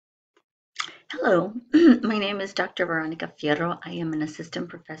Hello, my name is Dr. Veronica Fierro. I am an assistant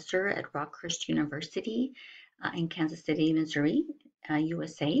professor at Rockhurst University in Kansas City, Missouri,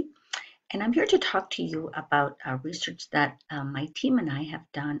 USA. And I'm here to talk to you about research that my team and I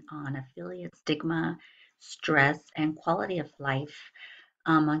have done on affiliate stigma, stress, and quality of life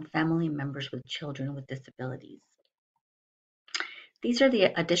among family members with children with disabilities. These are the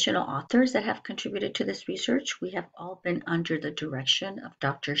additional authors that have contributed to this research. We have all been under the direction of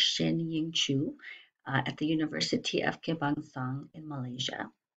Dr. Shin Ying Chu at the University of Kebangsang in Malaysia.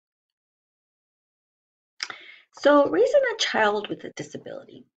 So, raising a child with a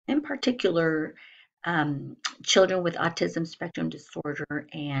disability, in particular, children with autism spectrum disorder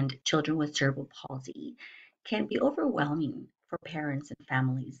and children with cerebral palsy, can be overwhelming for parents and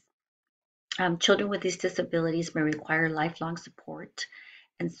families. Children with these disabilities may require lifelong support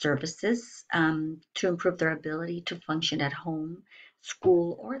and services to improve their ability to function at home,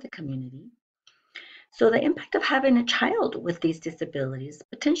 school, or the community. So, the impact of having a child with these disabilities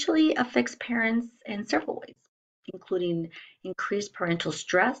potentially affects parents in several ways, including increased parental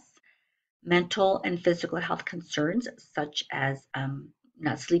stress, mental and physical health concerns, such as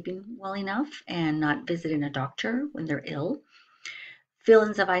not sleeping well enough and not visiting a doctor when they're ill,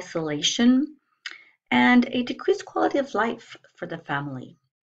 feelings of isolation, and a decreased quality of life for the family.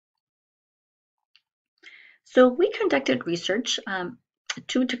 So we conducted research,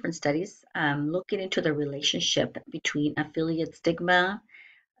 two different studies, looking into the relationship between affiliate stigma,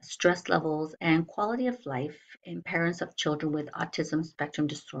 stress levels, and quality of life in parents of children with autism spectrum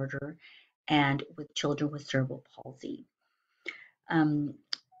disorder and with children with cerebral palsy. Um,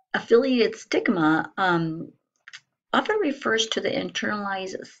 Affiliate stigma often refers to the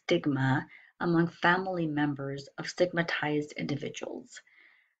internalized stigma among family members of stigmatized individuals.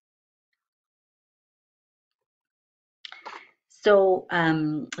 So,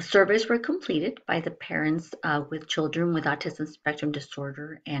 surveys were completed by the parents with children with autism spectrum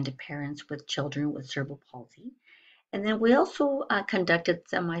disorder and parents with children with cerebral palsy. And then we also conducted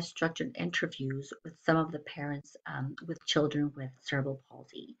semi-structured interviews with some of the parents with children with cerebral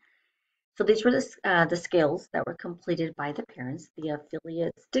palsy. So these were the scales that were completed by the parents. The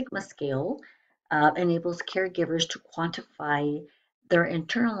affiliate stigma scale enables caregivers to quantify their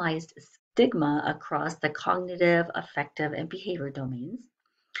internalized stigma across the cognitive, affective, and behavior domains.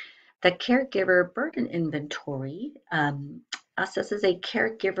 The caregiver burden inventory assesses a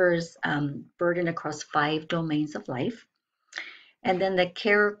caregiver's burden across 5 domains of life. And then the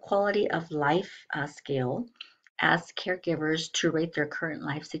care quality of life scale asks caregivers to rate their current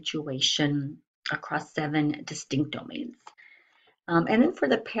life situation across 7 distinct domains. And then for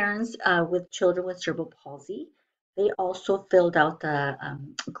the parents with children with cerebral palsy, they also filled out the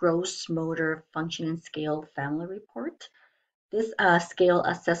gross motor functioning scale family report. This scale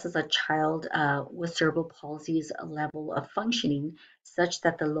assesses a child with cerebral palsy's level of functioning such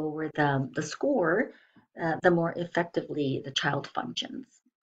that the lower the score, the more effectively the child functions.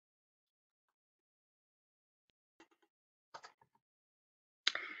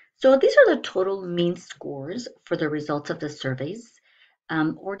 So these are the total mean scores for the results of the surveys.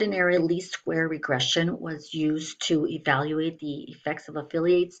 Ordinary least square regression was used to evaluate the effects of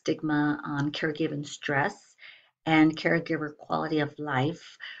affiliate stigma on caregiving stress and caregiver quality of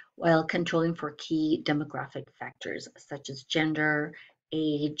life while controlling for key demographic factors such as gender,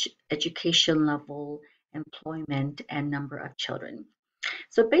 age, education level, employment, and number of children.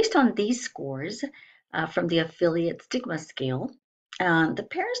 So based on these scores from the affiliate stigma scale, the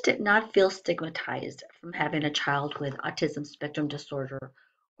parents did not feel stigmatized from having a child with autism spectrum disorder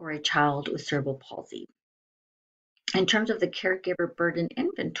or a child with cerebral palsy. In terms of the caregiver burden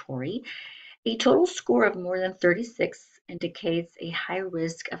inventory, a total score of more than 36 indicates a high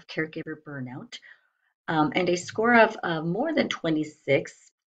risk of caregiver burnout, and a score of more than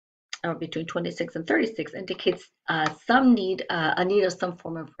 26 or between 26 and 36 indicates a need of some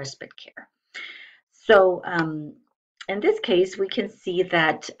form of respite care. So in this case, we can see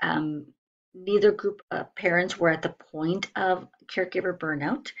that neither group of parents were at the point of caregiver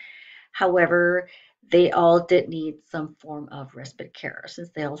burnout. However, they all did need some form of respite care since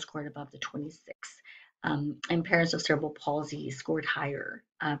they all scored above the 26. And parents of cerebral palsy scored higher,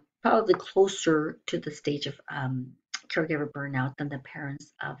 probably closer to the stage of caregiver burnout than the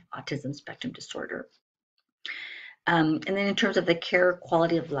parents of autism spectrum disorder. And then in terms of the care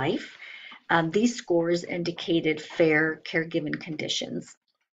quality of life, these scores indicated fair caregiving conditions.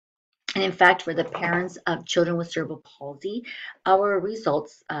 And in fact, for the parents of children with cerebral palsy, our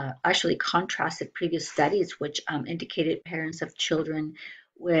results actually contrasted previous studies, which indicated parents of children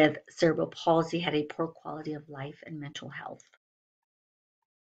with cerebral palsy had a poor quality of life and mental health.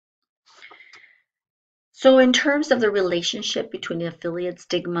 So in terms of the relationship between the affiliate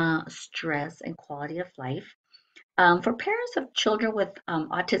stigma, stress, and quality of life, for parents of children with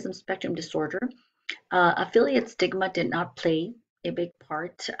autism spectrum disorder, affiliate stigma did not play a big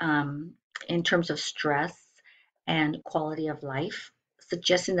part in terms of stress and quality of life,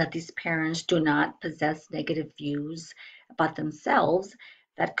 suggesting that these parents do not possess negative views about themselves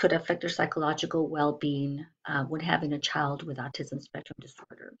that could affect their psychological well-being when having a child with autism spectrum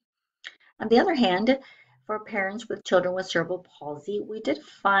disorder. On the other hand, for parents with children with cerebral palsy, we did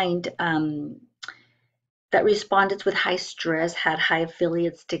find that respondents with high stress had high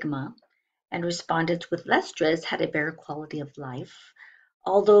affiliate stigma, and respondents with less stress had a better quality of life,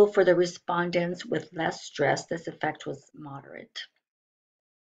 although for the respondents with less stress, this effect was moderate.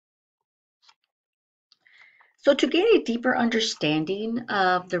 So to gain a deeper understanding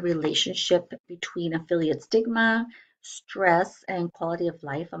of the relationship between affiliate stigma, stress, and quality of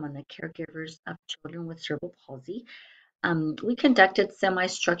life among the caregivers of children with cerebral palsy, we conducted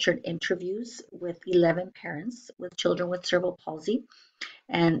semi-structured interviews with 11 parents with children with cerebral palsy,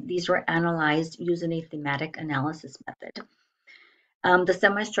 and these were analyzed using a thematic analysis method. The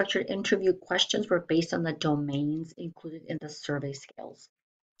semi-structured interview questions were based on the domains included in the survey scales.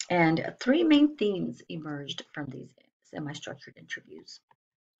 And three main themes emerged from these semi-structured interviews.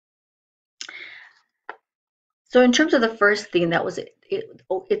 So in terms of the first theme, that was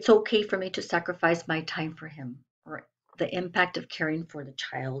it's okay for me to sacrifice my time for him, or the impact of caring for the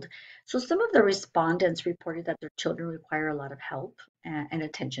child. So some of the respondents reported that their children require a lot of help and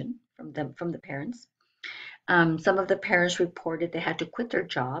attention from the parents. Some of the parents reported they had to quit their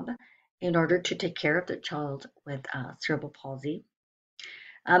job in order to take care of their child with cerebral palsy.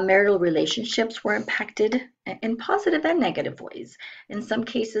 Marital relationships were impacted in positive and negative ways. In some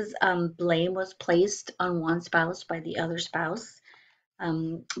cases, blame was placed on one spouse by the other spouse.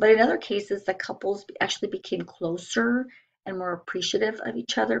 But in other cases, the couples actually became closer and more appreciative of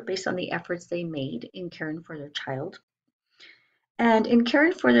each other based on the efforts they made in caring for their child. And in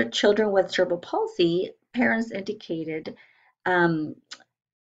caring for their children with cerebral palsy, parents indicated um,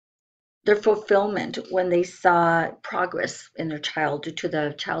 their fulfillment when they saw progress in their child due to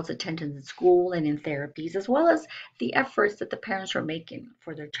the child's attendance in school and in therapies, as well as the efforts that the parents were making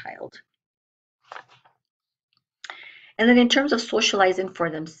for their child. And then in terms of socializing for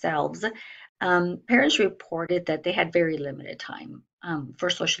themselves, parents reported that they had very limited time for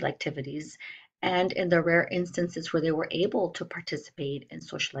social activities. And in the rare instances where they were able to participate in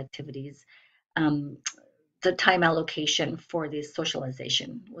social activities, um, the time allocation for this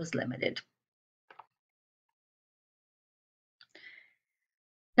socialization was limited.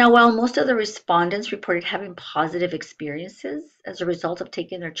 Now, while most of the respondents reported having positive experiences as a result of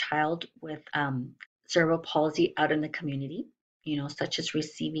taking their child with cerebral palsy out in the community, such as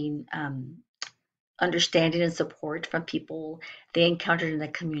receiving understanding and support from people they encountered in the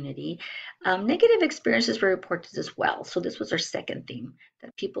community, negative experiences were reported as well. So this was our second theme,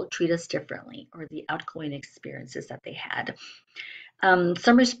 that people treat us differently, or the outgoing experiences that they had.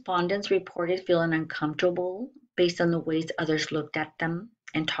 Some respondents reported feeling uncomfortable based on the ways others looked at them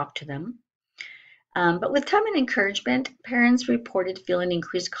and talked to them. But with time and encouragement, parents reported feeling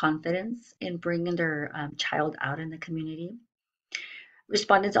increased confidence in bringing their child out in the community.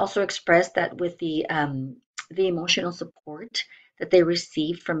 Respondents also expressed that with the emotional support that they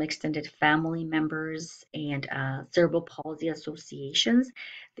received from extended family members and cerebral palsy associations,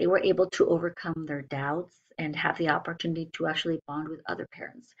 they were able to overcome their doubts and have the opportunity to actually bond with other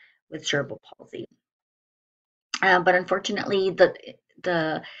parents with cerebral palsy. But unfortunately,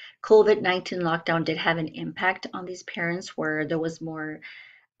 the COVID-19 lockdown did have an impact on these parents, where there was more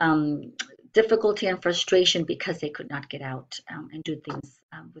um, difficulty and frustration because they could not get out and do things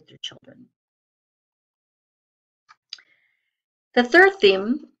with their children. The third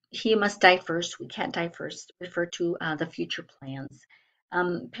theme, he must die first, we can't die first, referred to the future plans.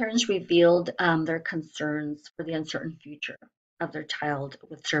 Parents revealed their concerns for the uncertain future of their child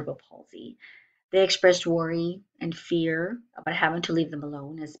with cerebral palsy. They expressed worry and fear about having to leave them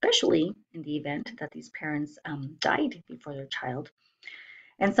alone, especially in the event that these parents died before their child.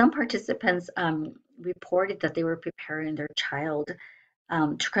 And some participants reported that they were preparing their child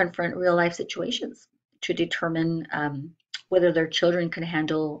to confront real life situations to determine whether their children can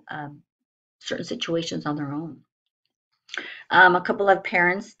handle certain situations on their own. A couple of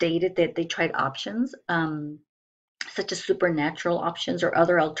parents stated that they tried options, such as supernatural options or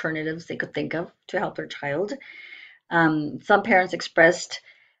other alternatives they could think of to help their child. Some parents expressed,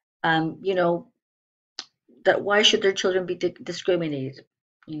 that why should their children be discriminated?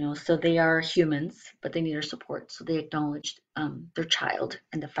 So they are humans, but they need our support. So they acknowledged their child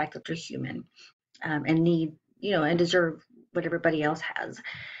and the fact that they're human. and need, and deserve what everybody else has.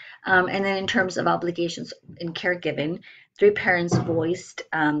 And then in terms of obligations in caregiving, three parents voiced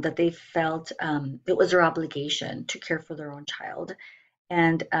that they felt it was their obligation to care for their own child.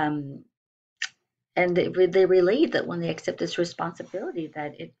 And they relayed that when they accept this responsibility,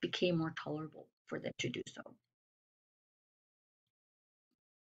 that it became more tolerable for them to do so.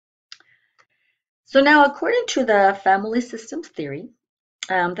 So now, according to the family systems theory,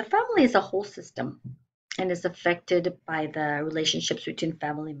 the family is a whole system and is affected by the relationships between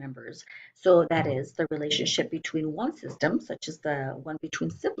family members. So that is, the relationship between one system, such as the one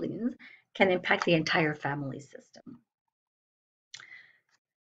between siblings, can impact the entire family system.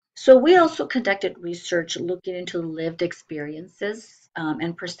 So we also conducted research looking into lived experiences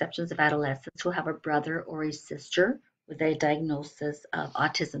and perceptions of adolescents who have a brother or a sister with a diagnosis of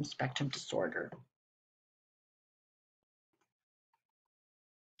autism spectrum disorder.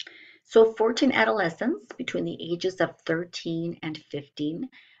 So 14 adolescents between the ages of 13 and 15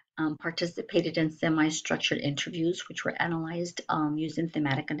 participated in semi-structured interviews, which were analyzed using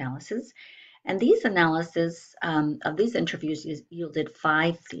thematic analysis. And these analysis of these interviews yielded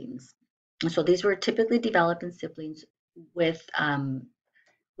 5 themes. So these were typically developed in siblings with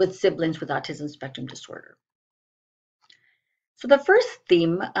siblings with autism spectrum disorder. So the first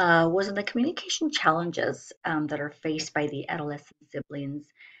theme was in the communication challenges that are faced by the adolescent siblings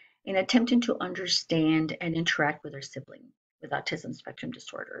in attempting to understand and interact with their sibling with autism spectrum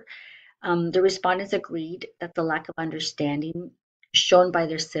disorder. The respondents agreed that the lack of understanding shown by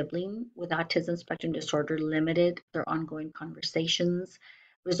their sibling with autism spectrum disorder limited their ongoing conversations,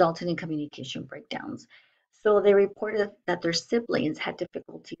 resulting in communication breakdowns. So they reported that their siblings had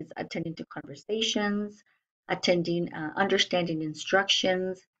difficulties attending to conversations, understanding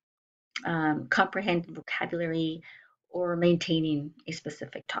instructions, comprehending vocabulary, or maintaining a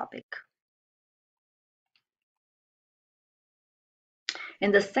specific topic.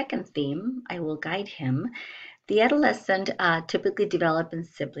 In the second theme, I will guide him. The adolescent typically develop in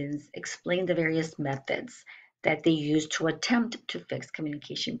siblings explain the various methods that they use to attempt to fix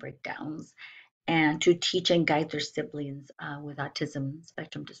communication breakdowns and to teach and guide their siblings with autism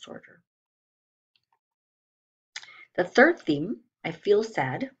spectrum disorder. The third theme, I feel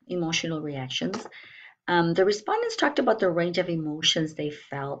sad, emotional reactions. The respondents talked about the range of emotions they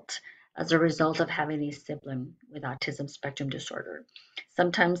felt as a result of having a sibling with autism spectrum disorder.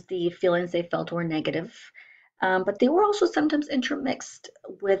 Sometimes the feelings they felt were negative, but they were also sometimes intermixed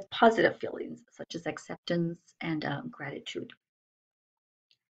with positive feelings such as acceptance and gratitude.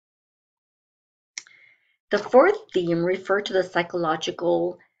 The fourth theme referred to the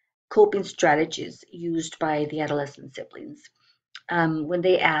psychological coping strategies used by the adolescent siblings. When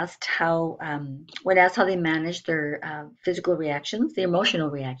asked how they manage their physical reactions, the emotional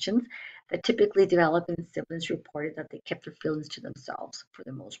reactions that typically develop in siblings reported that they kept their feelings to themselves for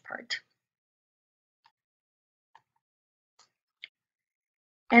the most part.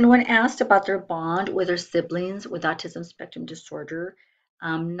 And when asked about their bond with their siblings with autism spectrum disorder,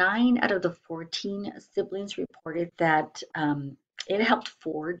 9 out of the 14 siblings reported that it helped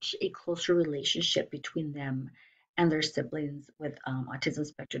forge a closer relationship between them and their siblings with autism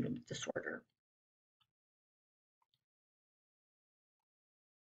spectrum disorder.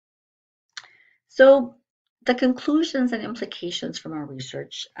 So the conclusions and implications from our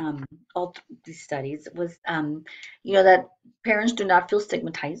research, all these studies, was that parents do not feel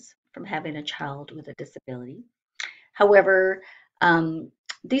stigmatized from having a child with a disability. However,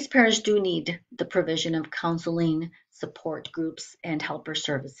 these parents do need the provision of counseling, support groups, and helper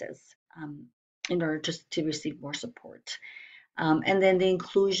services in order to receive more support. And then the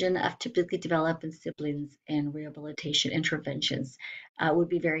inclusion of typically developing siblings in rehabilitation interventions would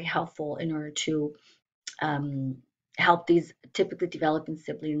be very helpful in order to um, help these typically developing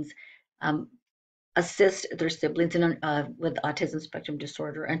siblings um, assist their siblings with autism spectrum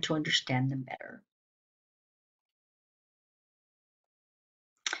disorder and to understand them better.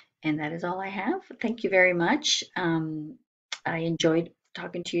 And that is all I have. Thank you very much. I enjoyed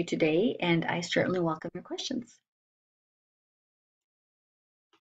talking to you today, and I certainly welcome your questions.